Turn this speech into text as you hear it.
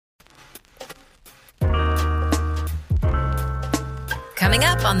Coming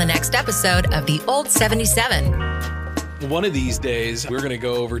up on the next episode of the Old 77. One of these days, we're going to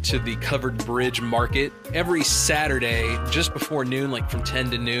go over to the Covered Bridge Market. Every Saturday, just before noon, like from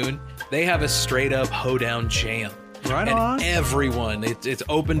 10 to noon, they have a straight-up hoedown jam. Right and on. Everyone, it's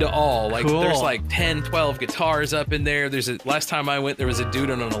open to all. Like Cool. There's like 10, 12 guitars up in there. Last time I went, there was a dude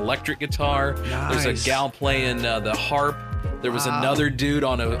on an electric guitar. Nice. There's a gal playing the harp. There was another dude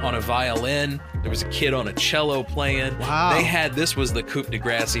on a violin. There was a kid on a cello playing. Wow. This was the coup de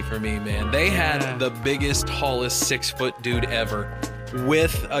grace for me, man. They had the biggest, tallest 6-foot dude ever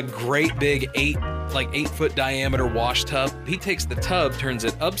with a great big 8-foot diameter wash tub. He takes the tub, turns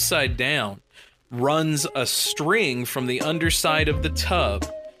it upside down, runs a string from the underside of the tub.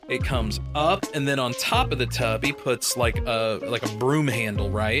 It comes up, and then on top of the tub, he puts like a broom handle,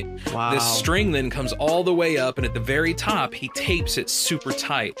 right? Wow. This string then comes all the way up, and at the very top, he tapes it super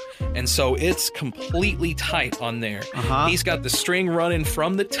tight. And so it's completely tight on there. He's got the string running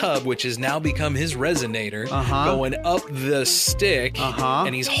from the tub, which has now become his resonator, going up the stick,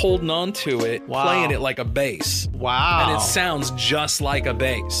 and he's holding on to it, playing it like a bass. Wow. And it sounds just like a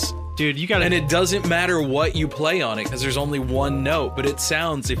bass. Dude, you gotta... And it doesn't matter what you play on it because there's only one note, but it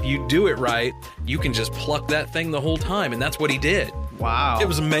sounds, if you do it right, you can just pluck that thing the whole time, and that's what he did. Wow. It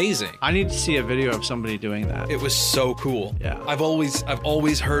was amazing. I need to see a video of somebody doing that. It was so cool. Yeah. I've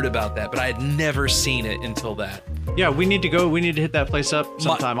always heard about that, but I had never seen it until that. Yeah, we need to go. We need to hit that place up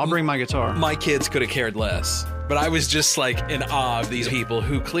sometime. I'll bring my guitar. My kids could have cared less. But I was just like in awe of these people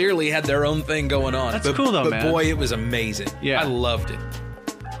who clearly had their own thing going on. That's cool though, man. But boy, it was amazing. Yeah. I loved it.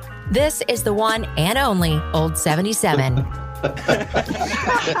 This is the one and only Old 77.